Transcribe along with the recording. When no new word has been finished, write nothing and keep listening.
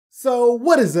So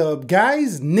what is up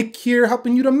guys, Nick here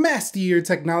helping you to master your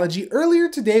technology. Earlier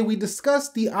today we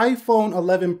discussed the iPhone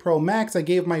 11 Pro Max. I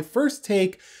gave my first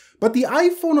take, but the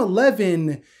iPhone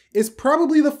 11 is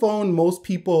probably the phone most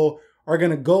people are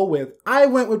gonna go with. I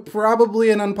went with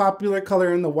probably an unpopular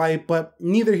color in the white, but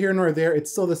neither here nor there,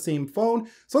 it's still the same phone.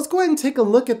 So let's go ahead and take a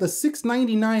look at the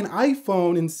 $699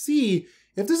 iPhone and see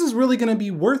if this is really gonna be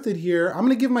worth it here. I'm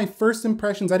gonna give my first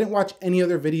impressions. I didn't watch any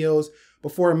other videos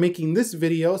before making this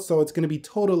video, so it's gonna be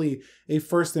totally a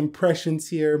first impressions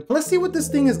here. Let's see what this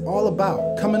thing is all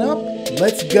about. Coming up,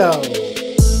 let's go.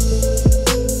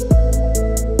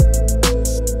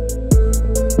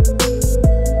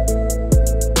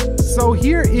 So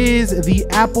here is the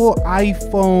Apple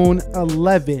iPhone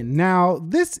 11. Now,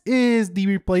 this is the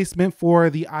replacement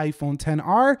for the iPhone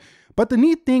XR, but the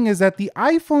neat thing is that the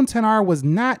iPhone XR was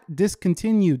not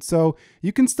discontinued. So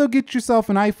you can still get yourself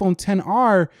an iPhone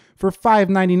XR for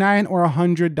 $599 or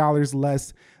 $100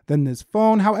 less than this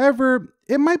phone. However,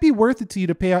 it might be worth it to you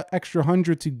to pay an extra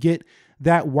 $100 to get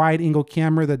that wide angle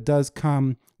camera that does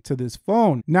come to this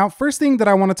phone. Now, first thing that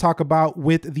I want to talk about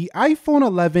with the iPhone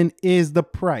 11 is the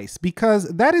price, because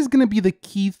that is going to be the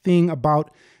key thing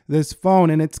about this phone,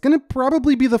 and it's going to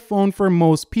probably be the phone for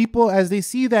most people as they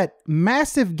see that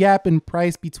massive gap in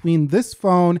price between this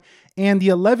phone and the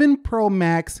 11 Pro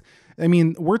Max. I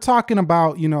mean, we're talking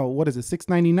about, you know, what is it,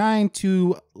 $699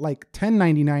 to like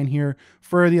 $1099 here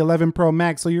for the 11 Pro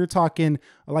Max. So you're talking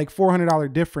like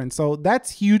 $400 difference. So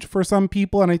that's huge for some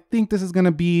people. And I think this is going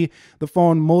to be the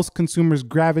phone most consumers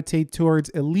gravitate towards,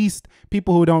 at least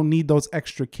people who don't need those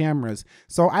extra cameras.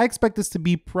 So I expect this to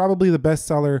be probably the best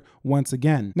seller once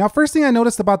again. Now, first thing I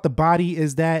noticed about the body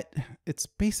is that it's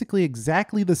basically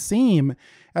exactly the same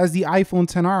as the iPhone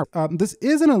XR. This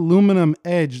is an aluminum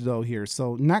edge though here,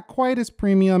 so not quite as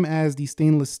premium as the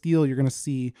stainless steel you're gonna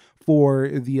see for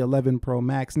the 11 Pro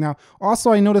Max. Now,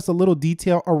 also I noticed a little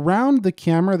detail around the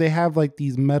camera. They have like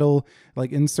these metal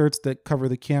like inserts that cover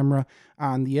the camera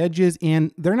on the edges,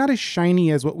 and they're not as shiny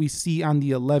as what we see on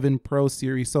the 11 Pro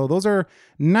series. So those are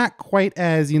not quite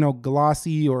as, you know,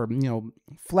 glossy or, you know,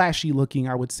 flashy looking,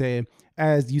 I would say,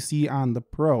 as you see on the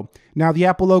Pro. Now, the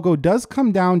Apple logo does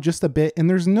come down just a bit, and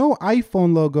there's no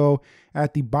iPhone logo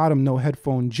at the bottom, no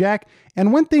headphone jack.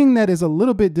 And one thing that is a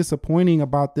little bit disappointing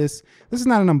about this is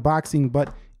not an unboxing,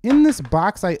 but in this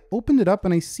box, I opened it up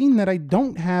and I seen that I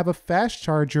don't have a fast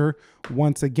charger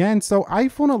once again. So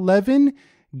iPhone 11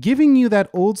 giving you that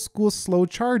old school slow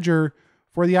charger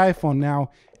for the iPhone.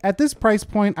 Now, at this price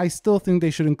point, I still think they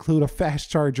should include a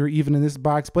fast charger even in this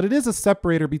box, but it is a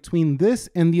separator between this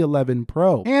and the 11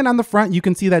 Pro. And on the front, you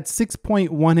can see that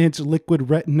 6.1-inch liquid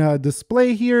retina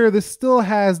display here. This still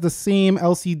has the same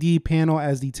LCD panel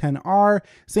as the XR,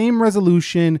 same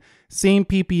resolution, same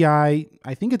PPI.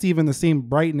 I think it's even the same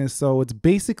brightness, so it's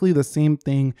basically the same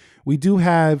thing. We do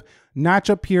have notch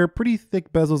up here, pretty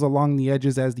thick bezels along the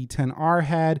edges as the XR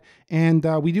had. And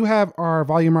we do have our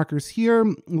volume markers here,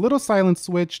 little silent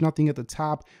switch, nothing at the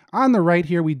top. On the right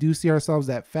here, we do see ourselves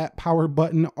that fat power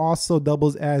button, also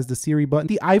doubles as the Siri button.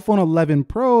 The iPhone 11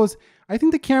 Pros, I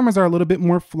think the cameras are a little bit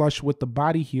more flush with the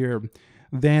body here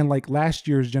than like last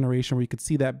year's generation, where you could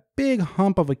see that big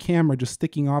hump of a camera just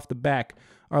sticking off the back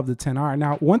of the XR.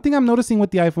 Now, one thing I'm noticing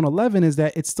with the iPhone 11 is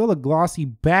that it's still a glossy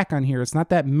back on here. It's not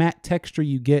that matte texture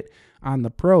you get on the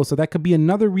Pro. So that could be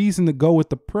another reason to go with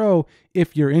the Pro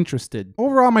if you're interested.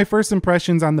 Overall, my first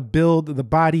impressions on the build, the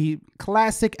body,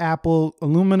 classic Apple,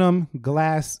 aluminum,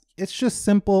 glass. It's just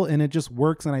simple and it just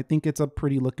works, and I think it's a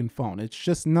pretty looking phone. It's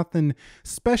just nothing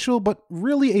special, but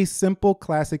really a simple,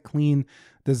 classic, clean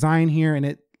design here, and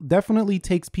it definitely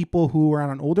takes people who are on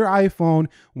an older iPhone,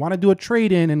 want to do a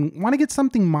trade-in and want to get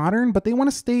something modern, but they want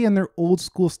to stay in their old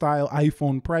school style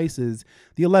iPhone prices.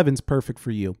 The 11's perfect for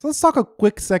you. So let's talk a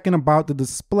quick second about the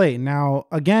display. Now,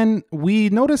 again, we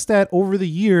noticed that over the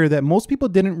year that most people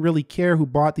didn't really care who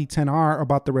bought the XR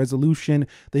about the resolution.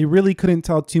 They really couldn't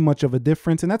tell too much of a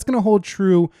difference, and that's going to hold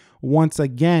true once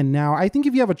again. Now, I think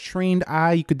if you have a trained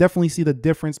eye, you could definitely see the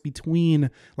difference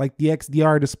between like the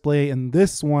XDR display and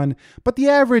this one, but the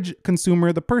average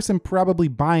consumer, the person probably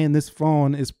buying this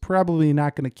phone, is probably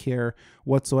not going to care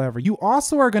whatsoever. You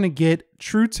also are going to get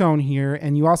True Tone here,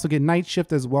 and you also get night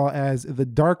shift as well as the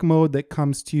dark mode that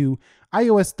comes to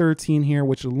iOS 13 here,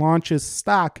 which launches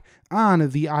stock on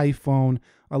the iPhone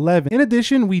 11. In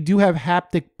addition, we do have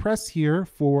haptic press here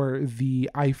for the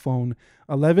iPhone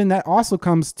 11. That also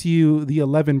comes to the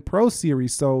 11 Pro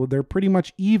series, so they're pretty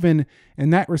much even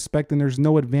in that respect, and there's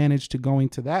no advantage to going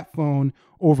to that phone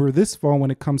over this phone when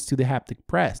it comes to the haptic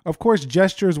press. Of course,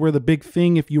 gestures were the big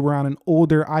thing if you were on an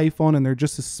older iPhone, and they're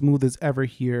just as smooth as ever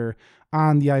here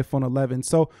on the iPhone 11.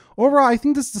 So overall, I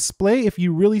think this display, if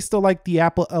you really still like the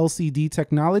Apple LCD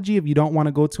technology, if you don't want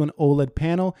to go to an OLED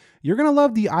panel, you're going to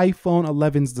love the iPhone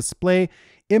 11's display.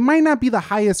 It might not be the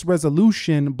highest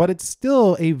resolution, but it's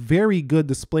still a very good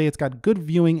display. It's got good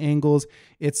viewing angles.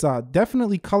 It's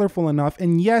definitely colorful enough.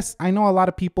 And yes, I know a lot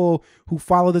of people who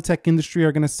follow the tech industry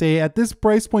are going to say at this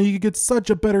price point, you could get such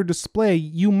a better display.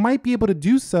 You might be able to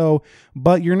do so,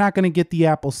 but you're not going to get the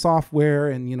Apple software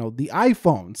and, you know, the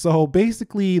iPhone. So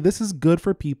basically, this is good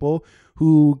for people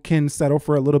who can settle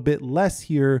for a little bit less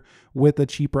here with a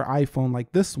cheaper iPhone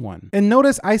like this one. And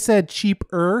notice I said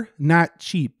cheaper, not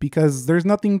cheap, because there's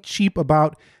nothing cheap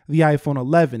about the iPhone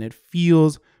 11. It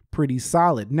feels pretty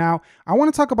solid. Now, I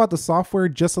want to talk about the software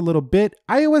just a little bit.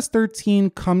 iOS 13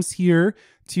 comes here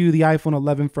to the iPhone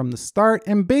 11 from the start,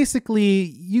 and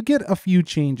basically you get a few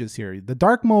changes here. The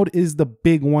dark mode is the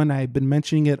big one. I've been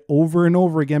mentioning it over and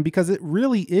over again because it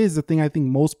really is the thing I think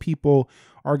most people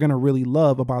are going to really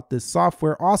love about this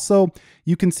software. Also,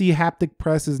 you can see haptic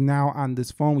press is now on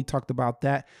this phone. We talked about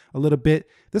that a little bit.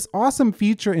 This awesome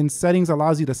feature in settings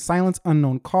allows you to silence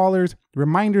unknown callers.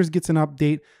 Reminders gets an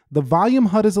update. The volume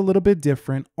HUD is a little bit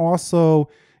different. Also,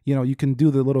 you know, you can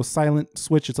do the little silent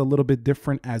switch. It's a little bit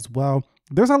different as well.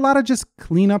 There's a lot of just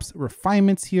cleanups,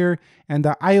 refinements here, and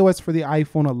the iOS for the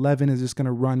iPhone 11 is just going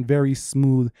to run very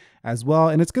smooth as well.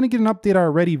 And it's going to get an update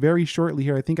already very shortly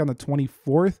here, I think on the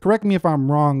 24th. Correct me if I'm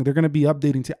wrong. They're going to be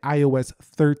updating to iOS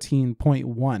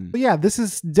 13.1. But yeah, this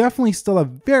is definitely still a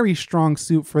very strong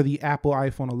suit for the Apple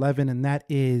iPhone 11, and that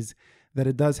is that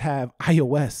it does have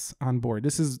iOS on board.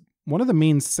 This is one of the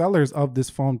main sellers of this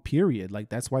phone, period. Like,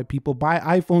 that's why people buy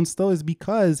iPhones still, is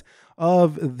because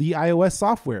of the iOS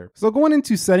software. So going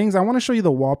into settings, I want to show you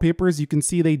the wallpapers. You can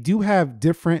see they do have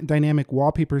different dynamic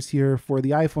wallpapers here for the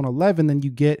iPhone 11 than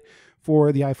you get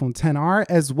for the iPhone XR,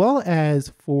 as well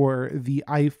as for the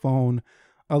iPhone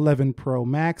 11 Pro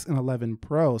Max and 11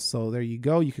 Pro. So there you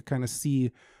go. You could kind of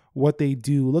see what they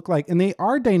do look like, and they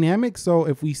are dynamic. So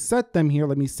if we set them here,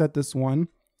 let me set this one.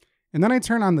 And then I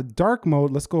turn on the dark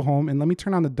mode. Let's go home and let me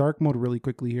turn on the dark mode really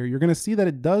quickly here. You're going to see that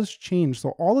it does change.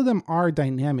 So all of them are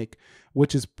dynamic,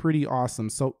 which is pretty awesome.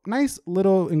 So nice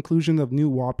little inclusion of new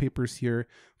wallpapers here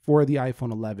for the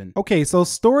iPhone 11. Okay, so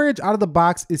storage out of the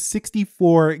box is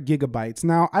 64 gigabytes.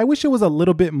 Now, I wish it was a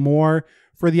little bit more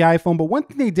for the iPhone, but one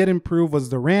thing they did improve was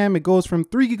the RAM. It goes from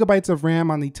 3 gigabytes of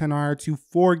RAM on the XR to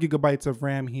 4 gigabytes of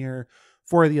RAM here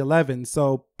for the 11.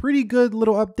 So pretty good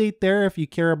little update there if you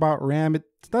care about RAM. It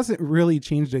doesn't really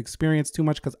change the experience too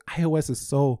much because iOS is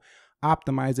so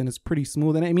optimized and it's pretty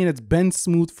smooth. And I mean, it's been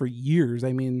smooth for years.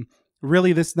 I mean,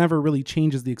 really, this never really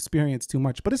changes the experience too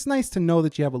much, but it's nice to know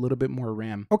that you have a little bit more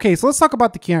RAM. Okay, so let's talk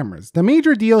about the cameras. The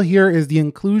major deal here is the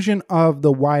inclusion of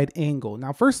the wide angle.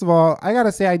 Now, first of all, I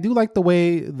gotta say, I do like the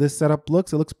way this setup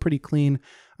looks. It looks pretty clean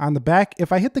on the back.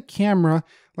 If I hit the camera,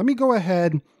 let me go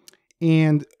ahead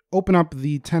and open up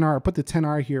the XR, put the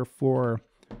XR here for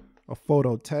a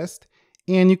photo test.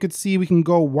 And you could see we can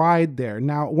go wide there.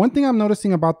 Now, one thing I'm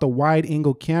noticing about the wide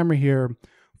angle camera here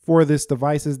for this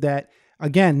device is that,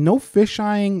 again, no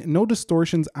fisheyeing, no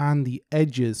distortions on the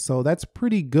edges. So that's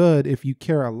pretty good if you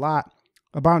care a lot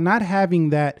about not having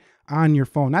that on your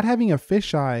phone. Not having a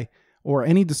fisheye or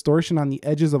any distortion on the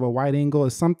edges of a wide angle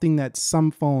is something that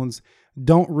some phones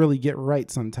don't really get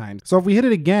right sometimes. So if we hit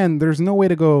it again, there's no way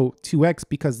to go 2x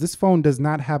because this phone does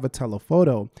not have a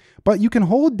telephoto. But you can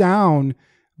hold down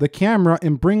the camera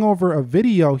and bring over a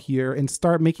video here and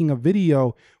start making a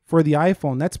video for the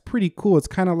iPhone. That's pretty cool. It's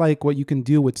kind of like what you can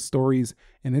do with stories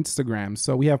and Instagram.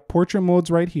 So we have portrait modes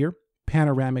right here,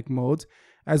 panoramic modes,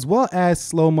 as well as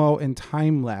slow-mo and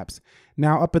time-lapse.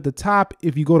 Now up at the top,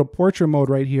 if you go to portrait mode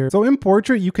right here, so in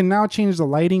portrait, you can now change the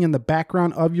lighting in the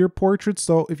background of your portrait.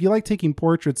 So if you like taking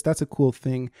portraits, that's a cool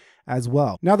thing as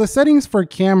well. Now the settings for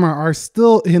camera are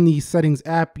still in the settings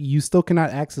app. You still cannot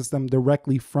access them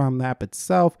directly from the app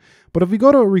itself. But if we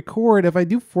go to record, if I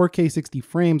do 4K 60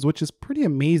 frames, which is pretty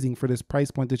amazing for this price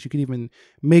point that you can even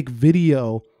make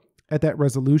video at that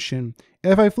resolution.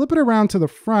 If I flip it around to the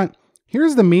front,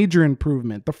 here's the major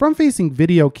improvement. The front-facing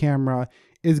video camera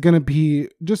is going to be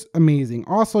just amazing.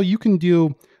 Also, you can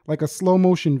do like a slow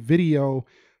motion video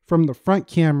from the front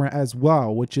camera as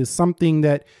well, which is something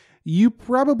that you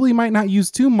probably might not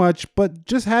use too much, but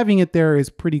just having it there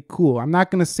is pretty cool. I'm not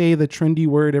going to say the trendy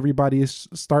word everybody is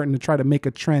starting to try to make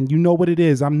a trend. You know what it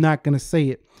is. I'm not going to say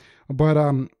it.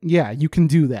 But yeah, you can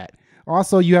do that.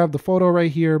 Also, you have the photo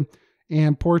right here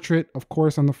and portrait, of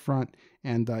course, on the front.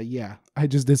 And yeah, I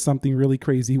just did something really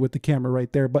crazy with the camera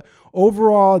right there. But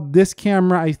overall, this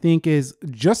camera, I think, is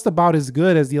just about as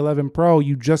good as the 11 Pro.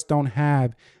 You just don't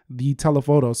have the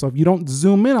telephoto. So if you don't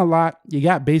zoom in a lot, you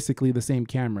got basically the same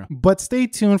camera. But stay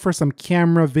tuned for some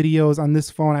camera videos on this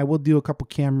phone. I will do a couple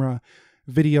camera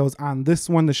videos on this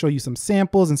one to show you some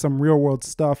samples and some real world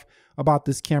stuff about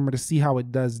this camera to see how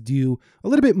it does do a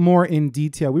little bit more in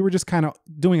detail. We were just kind of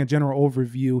doing a general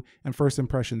overview and first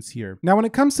impressions here. Now, when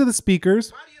it comes to the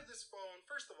speakers, body of this phone,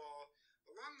 first of all,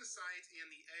 along the sides and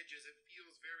the edges, it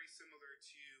feels very similar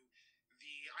to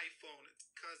the iPhone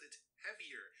because it's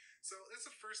heavier. So that's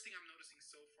the first thing I'm noticing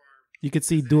so far. You could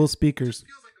see dual speakers.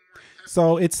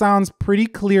 So it sounds pretty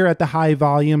clear at the high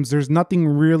volumes. There's nothing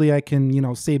really I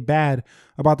can, say bad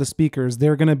about the speakers.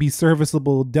 They're going to be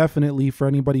serviceable definitely for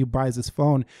anybody who buys this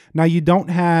phone. Now, you don't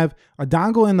have a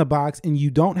dongle in the box and you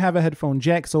don't have a headphone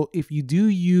jack. So if you do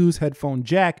use headphone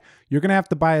jack, you're going to have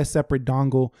to buy a separate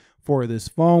dongle for this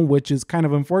phone, which is kind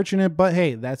of unfortunate, but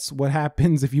hey, that's what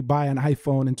happens if you buy an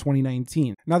iPhone in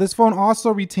 2019. Now, this phone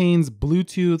also retains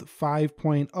Bluetooth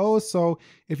 5.0. So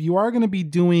if you are going to be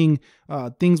doing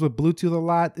things with Bluetooth a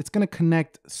lot, it's going to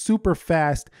connect super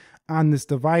fast on this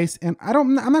device. And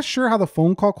I'm not sure how the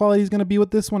phone call quality is going to be with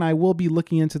this one. I will be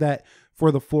looking into that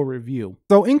for the full review.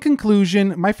 So in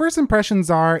conclusion, my first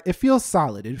impressions are it feels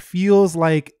solid. It feels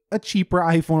like a cheaper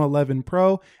iPhone 11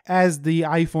 Pro, as the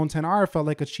iPhone XR felt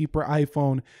like a cheaper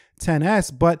iPhone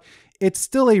XS, but it's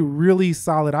still a really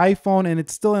solid iPhone and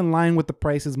it's still in line with the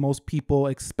prices most people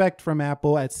expect from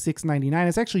Apple at $699.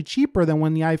 It's actually cheaper than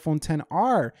when the iPhone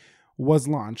XR was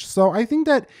launched. So I think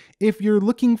that if you're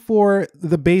looking for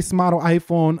the base model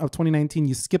iPhone of 2019,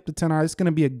 you skip the XR. It's going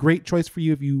to be a great choice for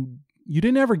you. If you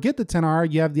didn't ever get the XR,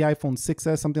 you have the iPhone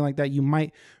 6s, something like that, you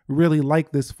might really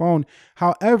like this phone.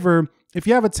 However, if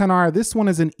you have a XR, this one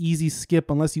is an easy skip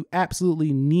unless you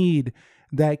absolutely need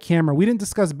that camera. We didn't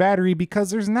discuss battery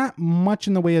because there's not much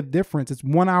in the way of difference. It's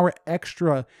 1 hour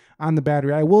extra on the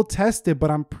battery. I will test it,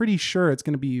 but I'm pretty sure it's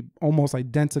going to be almost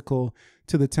identical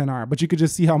to the XR. But you could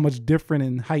just see how much different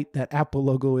in height that Apple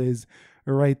logo is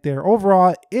right there.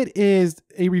 Overall, it is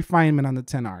a refinement on the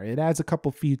XR. It adds a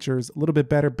couple features, a little bit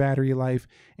better battery life,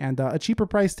 and a cheaper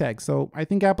price tag. So I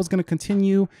think Apple's going to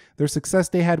continue their success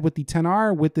they had with the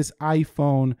XR with this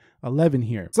iPhone 11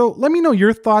 here. So let me know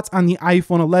your thoughts on the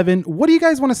iPhone 11. What do you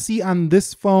guys want to see on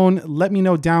this phone? Let me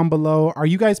know down below. Are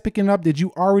you guys picking it up? Did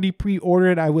you already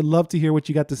pre-order it? I would love to hear what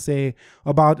you got to say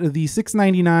about the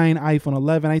 $699 iPhone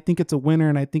 11. I think it's a winner,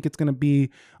 and I think it's going to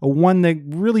be a one that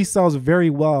really sells very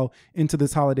well into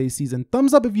this holiday season.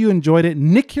 Thumbs up if you enjoyed it.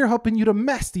 Nick here helping you to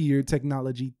master your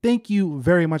technology. Thank you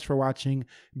very much for watching.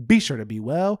 Be sure to be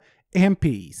well and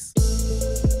peace.